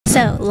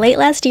So, late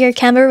last year,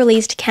 Canva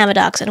released Canva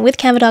Docs, and with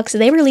Canva Docs,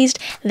 they released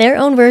their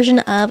own version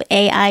of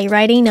AI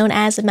writing known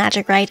as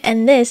Magic Write,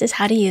 and this is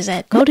how to use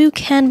it. Go to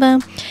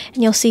Canva,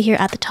 and you'll see here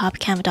at the top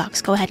Canva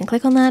Docs. Go ahead and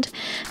click on that.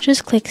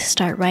 Just click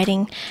Start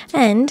Writing,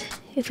 and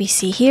if we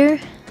see here,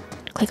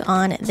 click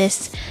on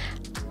this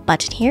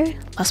button here,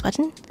 plus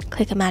button,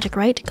 click a Magic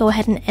Write, go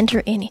ahead and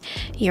enter in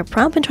your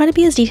prompt and try to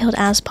be as detailed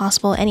as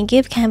possible and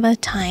give Canva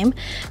time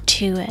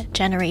to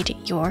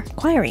generate your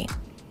query.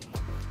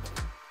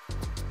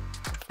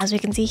 As we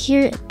can see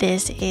here,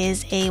 this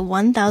is a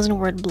 1,000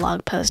 word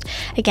blog post.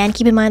 Again,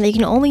 keep in mind that you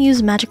can only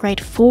use Magic Write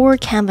for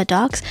Canva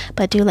Docs,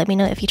 but do let me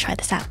know if you try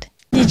this out.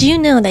 Did you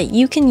know that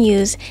you can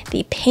use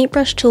the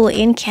paintbrush tool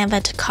in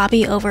Canva to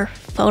copy over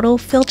photo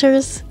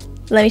filters?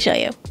 Let me show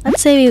you.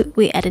 Let's say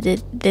we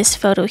edited this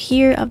photo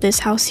here of this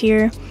house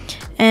here,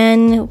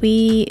 and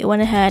we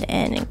went ahead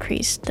and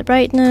increased the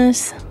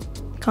brightness,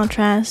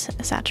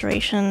 contrast,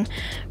 saturation,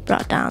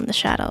 brought down the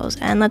shadows,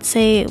 and let's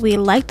say we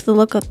liked the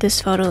look of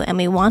this photo and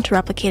we want to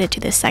replicate it to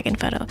this second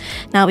photo.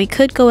 Now we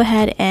could go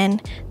ahead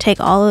and take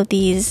all of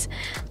these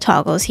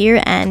toggles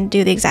here and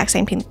do the exact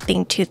same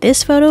thing to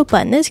this photo,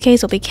 but in this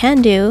case what we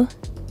can do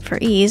for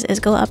ease is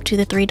go up to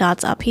the three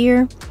dots up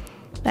here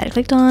that I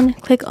clicked on,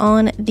 click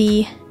on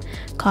the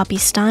copy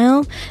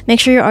style, make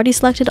sure you're already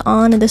selected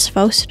on this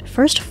first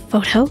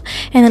photo,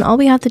 and then all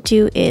we have to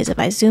do is, if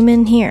I zoom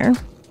in here,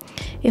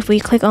 if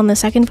we click on the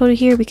second photo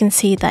here, we can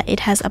see that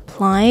it has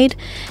applied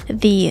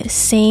the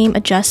same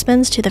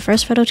adjustments to the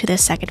first photo to the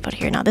second photo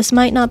here. Now, this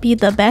might not be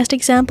the best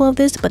example of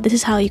this, but this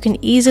is how you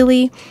can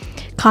easily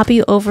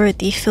copy over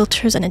the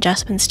filters and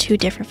adjustments to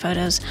different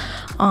photos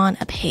on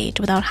a page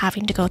without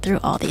having to go through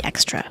all the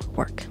extra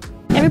work.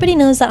 Everybody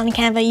knows that on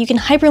Canva you can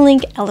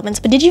hyperlink elements,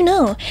 but did you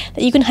know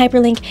that you can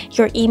hyperlink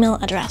your email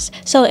address?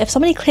 So if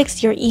somebody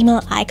clicks your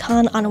email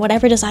icon on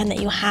whatever design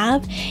that you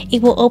have,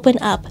 it will open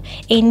up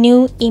a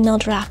new email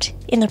draft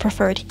in the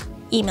preferred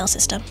email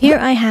system. Here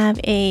I have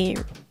a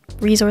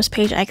resource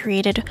page I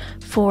created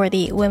for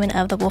the women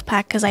of the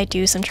Wolfpack because I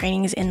do some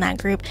trainings in that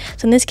group.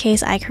 So in this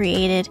case, I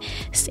created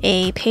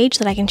a page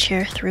that I can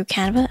share through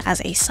Canva as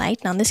a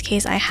site. Now in this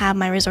case, I have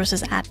my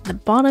resources at the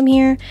bottom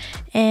here,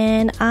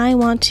 and I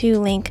want to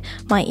link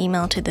my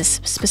email to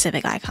this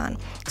specific icon.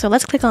 So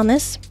let's click on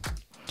this.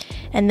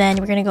 And then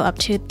we're going to go up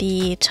to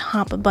the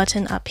top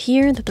button up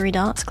here, the three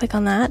dots, click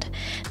on that.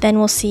 Then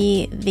we'll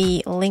see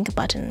the link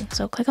button.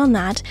 So click on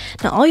that.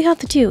 Now all you have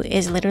to do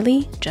is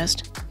literally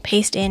just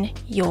paste in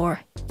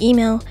your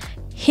email,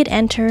 hit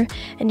enter,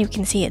 and you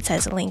can see it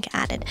says link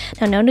added.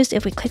 Now notice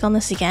if we click on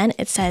this again,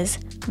 it says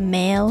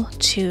mail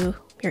to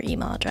your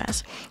email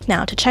address.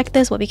 Now to check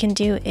this, what we can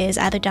do is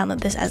either download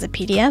this as a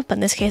PDF, but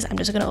in this case, I'm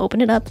just going to open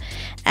it up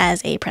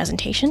as a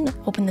presentation,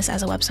 open this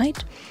as a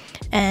website,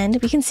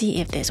 and we can see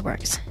if this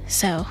works.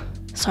 So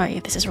sorry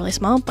if this is really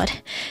small,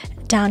 but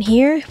down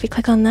here, if we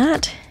click on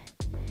that,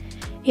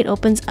 it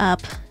opens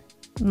up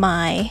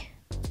my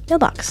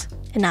mailbox.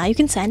 And now you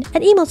can send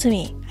an email to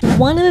me.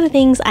 One of the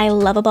things I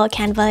love about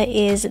Canva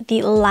is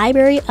the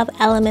library of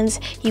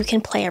elements you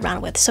can play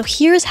around with. So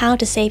here's how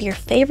to save your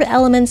favorite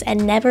elements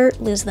and never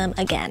lose them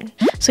again.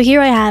 So here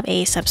I have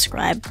a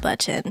subscribe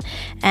button,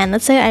 and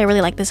let's say I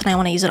really like this and I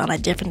want to use it on a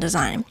different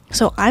design.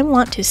 So I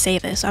want to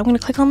save this. So I'm going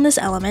to click on this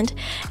element,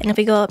 and if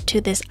we go up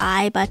to this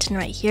I button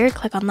right here,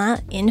 click on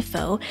that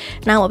info.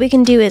 Now what we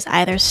can do is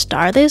either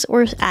star this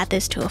or add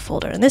this to a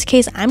folder. In this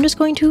case, I'm just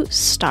going to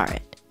star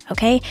it.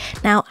 Okay,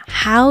 now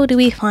how do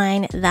we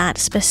find that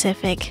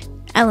specific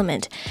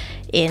element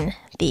in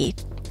the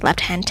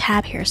left-hand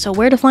tab here? So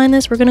where to find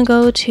this, we're going to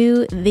go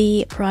to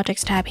the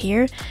projects tab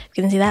here.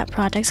 You can see that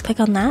projects, click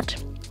on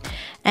that.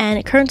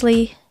 And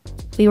currently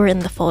we were in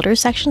the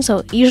folders section,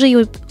 so usually you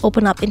would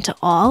open up into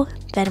all,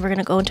 then we're going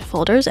to go into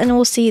folders and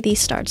we'll see the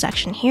start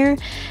section here.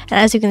 And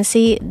as you can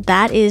see,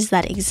 that is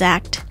that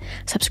exact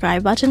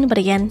subscribe button, but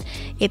again,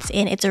 it's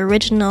in its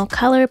original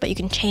color, but you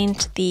can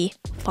change the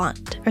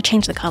font or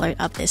change the color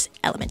of this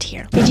element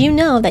here. Did you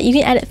know that you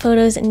can edit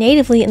photos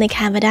natively in the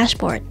Canva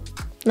dashboard?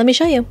 Let me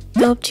show you.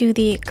 Go up to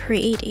the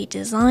create a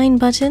design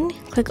button,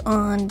 click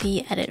on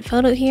the edit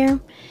photo here,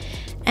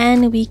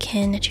 and we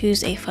can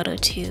choose a photo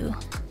to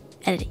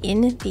edit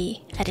in the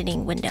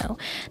editing window.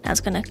 Now it's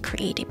going to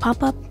create a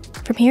pop-up.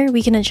 From here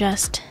we can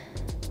adjust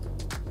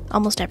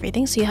almost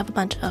everything, so you have a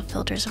bunch of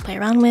filters to play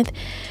around with.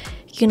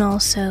 You can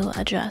also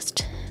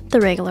adjust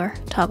the regular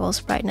toggles,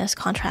 brightness,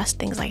 contrast,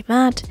 things like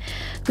that.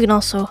 We can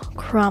also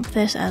crop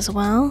this as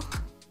well.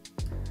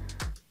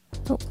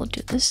 Oh, we'll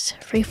do this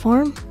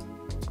freeform.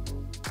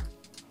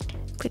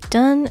 Click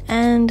done,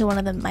 and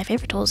one of my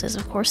favorite tools is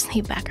of course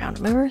the background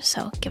remover,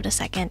 so give it a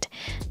second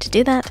to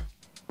do that.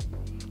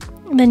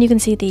 And then you can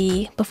see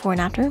the before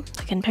and after,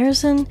 the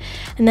comparison,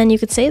 and then you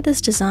could save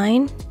this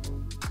design,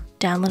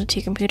 download it to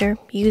your computer,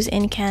 use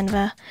in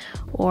Canva,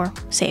 or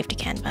save to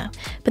Canva.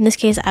 But in this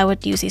case, I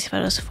would use these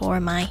photos for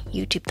my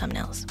YouTube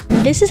thumbnails.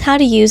 This is how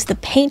to use the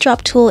paint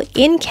drop tool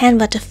in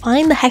Canva to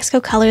find the hex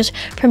code colors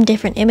from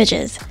different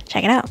images.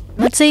 Check it out.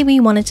 Let's say we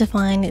wanted to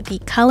find the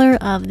color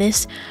of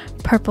this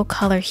purple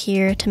color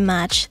here to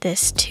match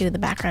this to the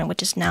background,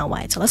 which is now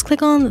white. So let's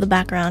click on the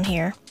background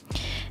here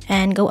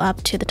and go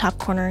up to the top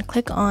corner,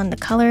 click on the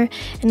color,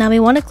 and now we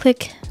want to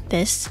click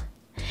this,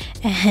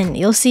 and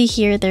you'll see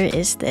here there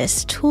is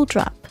this tool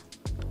drop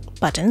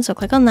button, so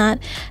click on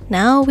that.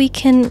 Now we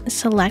can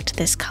select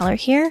this color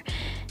here,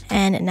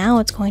 and now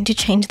it's going to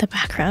change the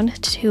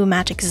background to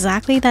match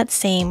exactly that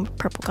same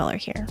purple color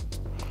here.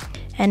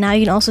 And now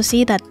you can also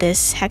see that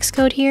this hex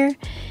code here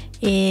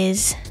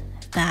is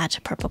that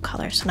purple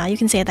color. So now you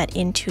can save that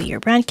into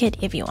your brand kit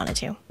if you wanted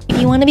to. If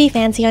you want to be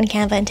fancy on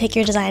Canva and take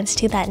your designs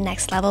to that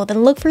next level,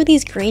 then look for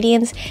these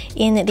gradients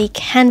in the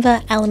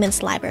Canva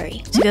Elements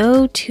library. So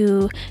go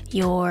to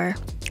your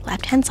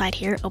left-hand side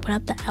here, open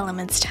up the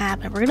Elements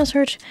tab, and we're going to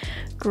search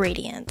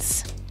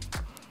gradients.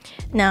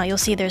 Now you'll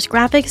see there's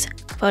graphics,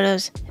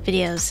 photos,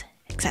 videos,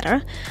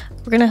 etc.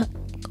 We're going to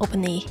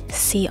open the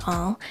See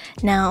All.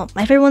 Now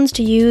my favorite ones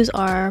to use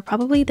are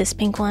probably this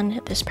pink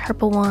one, this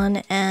purple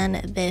one, and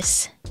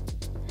this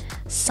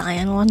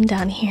cyan one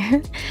down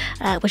here,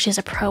 which is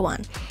a pro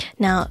one.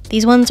 Now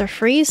these ones are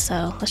free,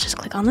 so let's just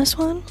click on this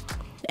one.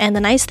 And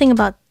the nice thing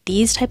about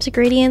these types of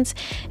gradients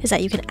is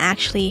that you can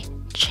actually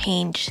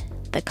change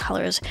the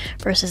colors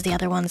versus the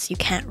other ones. You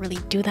can't really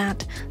do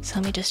that. So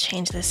let me just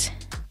change this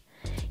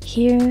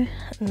here,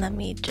 and let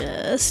me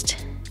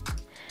just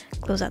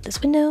close out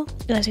this window.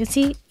 And as you can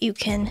see, you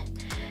can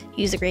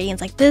use the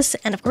gradients like this,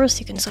 and of course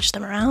you can switch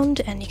them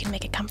around and you can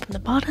make it come from the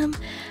bottom.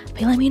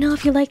 But let me know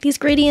if you like these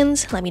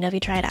gradients. Let me know if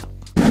you try it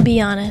out. Be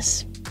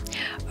honest,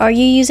 are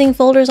you using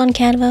folders on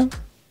Canva?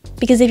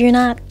 Because if you're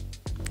not,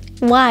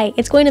 why?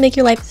 It's going to make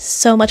your life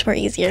so much more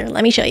easier.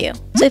 Let me show you.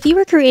 So if you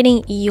were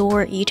creating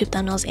your YouTube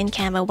thumbnails in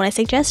Canva, what I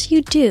suggest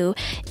you do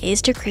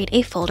is to create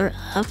a folder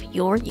of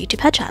your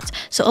YouTube headshots.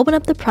 So open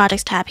up the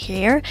projects tab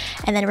here,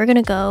 and then we're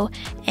gonna go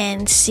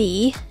and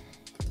see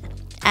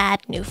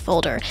add new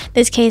folder. In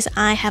this case,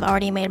 I have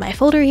already made my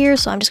folder here,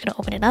 so I'm just going to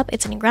open it up.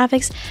 It's in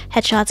graphics,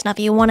 headshots. Now if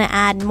you want to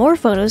add more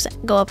photos,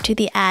 go up to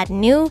the add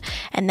new,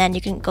 and then you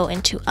can go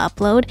into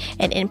upload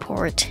and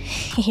import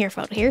your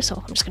photo here. So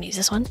I'm just going to use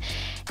this one.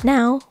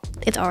 Now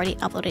it's already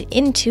uploaded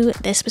into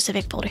this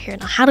specific folder here.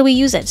 Now how do we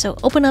use it? So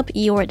open up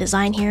your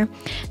design here.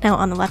 Now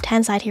on the left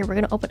hand side here, we're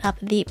going to open up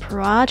the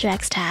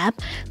projects tab,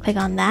 click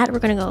on that. We're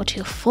going to go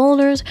to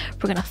folders.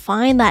 We're going to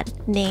find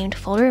that named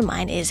folder.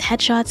 Mine is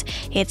headshots.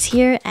 It's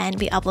here, and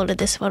we uploaded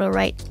this photo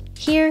right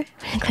here.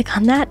 Click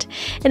on that,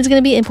 and it's going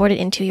to be imported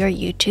into your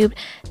YouTube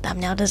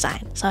thumbnail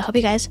design. So I hope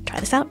you guys try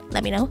this out.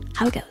 Let me know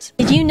how it goes.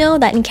 Did you know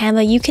that in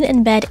Canva you can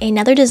embed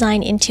another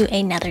design into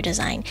another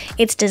design?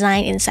 It's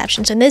design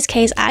inception. So in this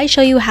case, I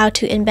show you how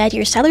to embed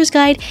your seller's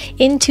guide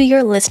into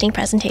your listing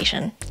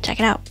presentation. Check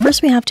it out.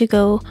 First, we have to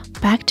go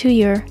back to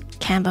your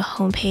Canva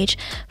homepage,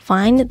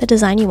 find the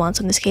design you want.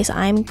 So in this case,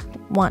 I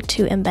want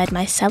to embed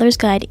my seller's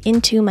guide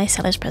into my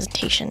seller's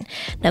presentation.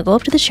 Now go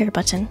up to the share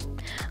button,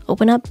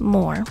 open up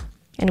more,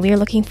 and we are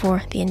looking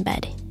for the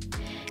embed.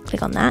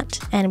 Click on that,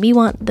 and we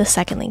want the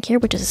second link here,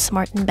 which is a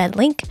smart embed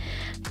link.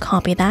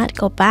 Copy that,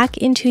 go back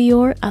into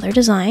your other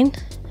design.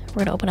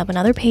 We're gonna open up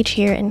another page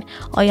here, and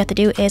all you have to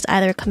do is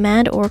either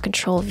Command or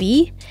Control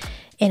V,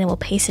 and it will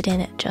paste it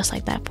in just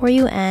like that for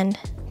you. And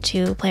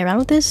to play around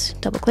with this,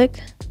 double click,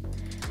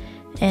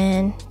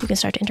 and you can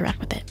start to interact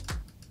with it.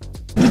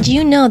 Did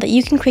you know that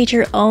you can create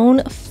your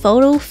own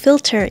photo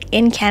filter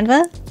in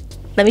Canva?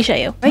 Let me show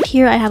you. Right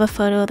here, I have a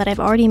photo that I've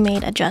already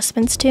made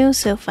adjustments to.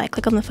 So if I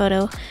click on the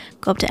photo,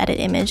 go up to edit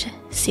image,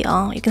 see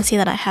all, you can see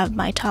that I have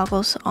my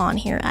toggles on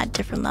here at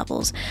different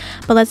levels.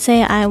 But let's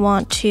say I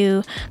want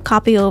to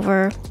copy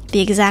over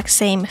the exact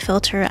same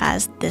filter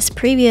as this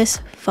previous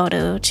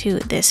photo to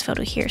this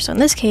photo here. So in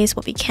this case,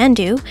 what we can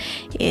do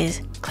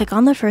is click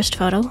on the first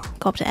photo,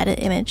 go up to edit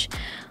image,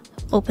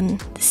 open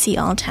the See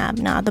All tab.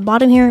 Now at the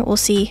bottom here, we'll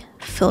see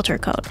filter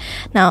code.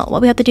 Now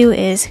what we have to do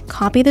is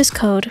copy this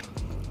code,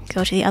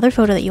 go to the other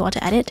photo that you want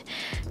to edit,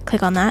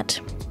 click on that,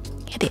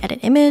 hit the edit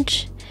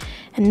image,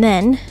 and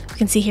then we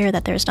can see here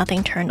that there's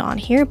nothing turned on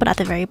here, but at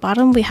the very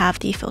bottom we have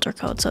the filter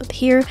code. So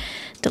here,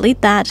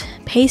 delete that,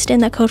 paste in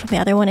that code from the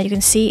other one, and you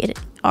can see it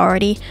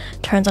already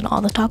turns on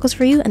all the toggles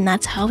for you, and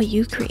that's how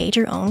you create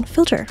your own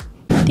filter.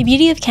 The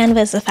beauty of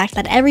Canva is the fact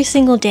that every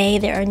single day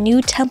there are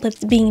new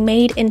templates being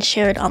made and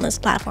shared on this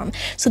platform.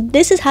 So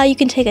this is how you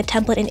can take a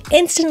template and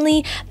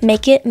instantly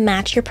make it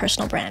match your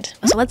personal brand.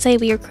 So let's say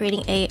we are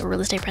creating a real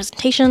estate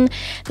presentation.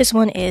 This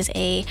one is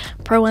a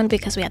pro one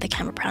because we have the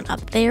Canva Pro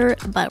up there,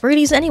 but we're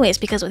gonna use it anyways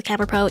because with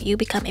Canva Pro you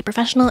become a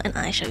professional, and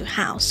I show you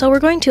how. So we're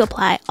going to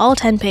apply all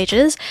 10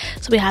 pages.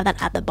 So we have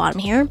that at the bottom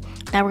here.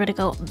 Now we're gonna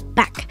go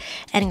back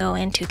and go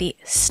into the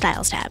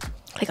Styles tab.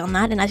 Click on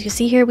that, and as you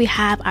see here, we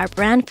have our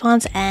brand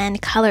fonts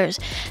and colors.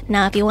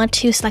 Now if you want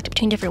to select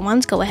between different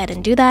ones, go ahead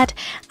and do that.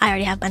 I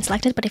already have mine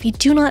selected, but if you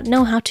do not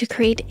know how to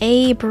create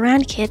a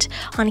brand kit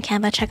on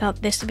Canva, check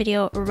out this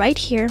video right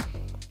here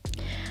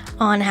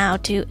on how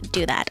to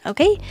do that.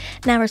 Okay,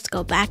 now let's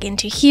go back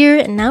into here,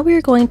 and now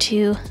we're going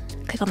to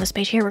click on this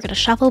page here. We're going to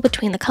shuffle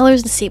between the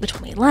colors and see which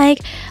one we like.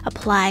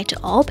 Apply to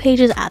all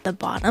pages at the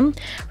bottom.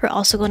 We're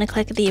also going to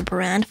click the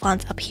brand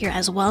fonts up here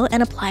as well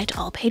and apply to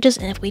all pages.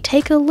 And if we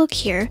take a look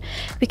here,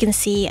 we can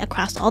see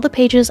across all the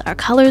pages, our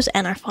colors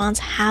and our fonts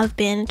have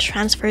been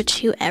transferred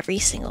to every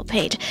single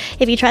page.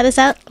 If you try this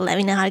out, let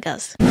me know how it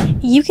goes.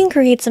 You can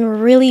create some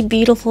really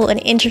beautiful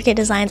and intricate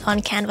designs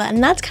on Canva,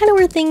 and that's kind of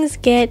where things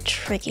get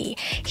tricky.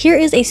 Here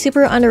is a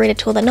super underrated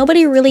tool that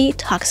nobody really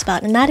talks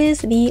about, and that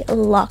is the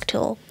lock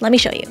tool. Let me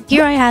show you.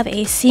 Here I have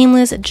a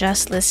seamless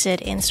just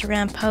listed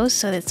Instagram post,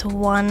 so it's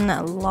one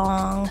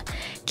long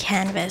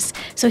canvas.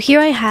 So here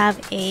I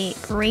have a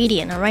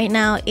gradient. Right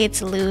now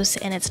it's loose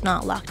and it's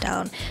not locked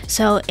down.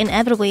 So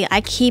inevitably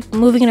I keep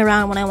moving it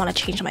around when I want to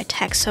change my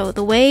text. So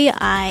the way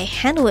I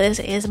handle this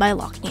is by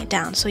locking it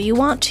down. So you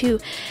want to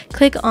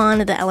click on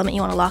the element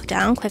you want to lock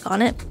down, click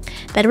on it.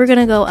 Then we're going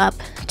to go up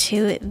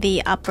to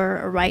the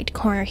upper right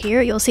corner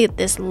here. You'll see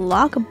this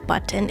lock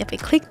button. If we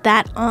click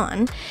that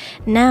on,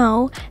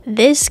 now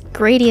this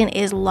gradient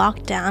is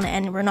locked down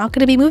and we're not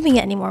going to be moving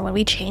it anymore when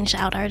we change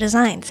out our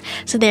designs.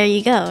 So there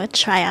you go.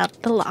 Try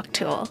out the lock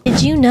tool.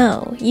 Did you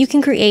know you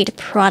can create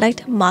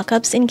product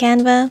mockups in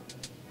Canva?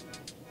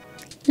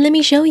 Let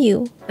me show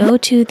you. Go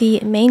to the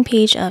main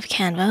page of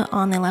Canva.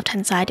 On the left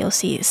hand side you'll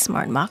see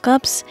smart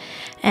mockups,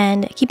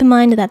 and keep in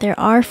mind that there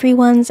are free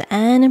ones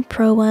and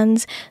pro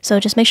ones, so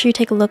just make sure you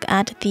take a look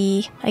at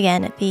the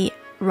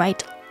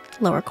right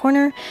lower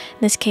corner.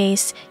 In this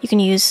case you can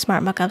use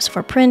smart mockups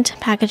for print,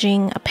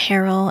 packaging,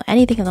 apparel,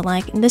 anything of the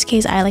like. In this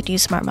case I like to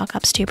use smart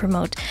mockups to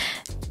promote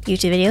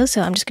YouTube videos,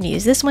 so I'm just going to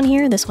use this one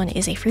here. This one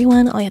is a free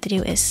one. All you have to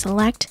do is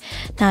select.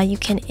 Now you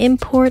can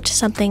import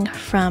something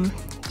from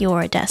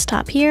your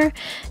desktop here.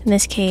 In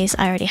this case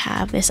I already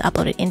have this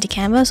uploaded into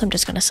Canva, so I'm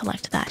just going to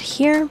select that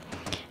here,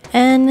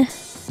 and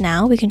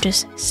now we can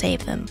just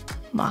save them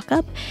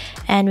mockup,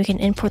 and we can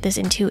import this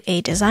into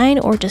a design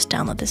or just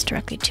download this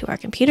directly to our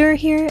computer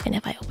here. And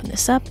if I open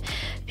this up,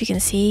 you can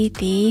see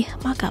the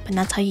mockup, and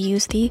that's how you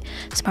use the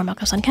smart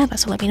mockups on Canva.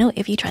 So let me know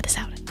if you try this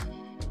out.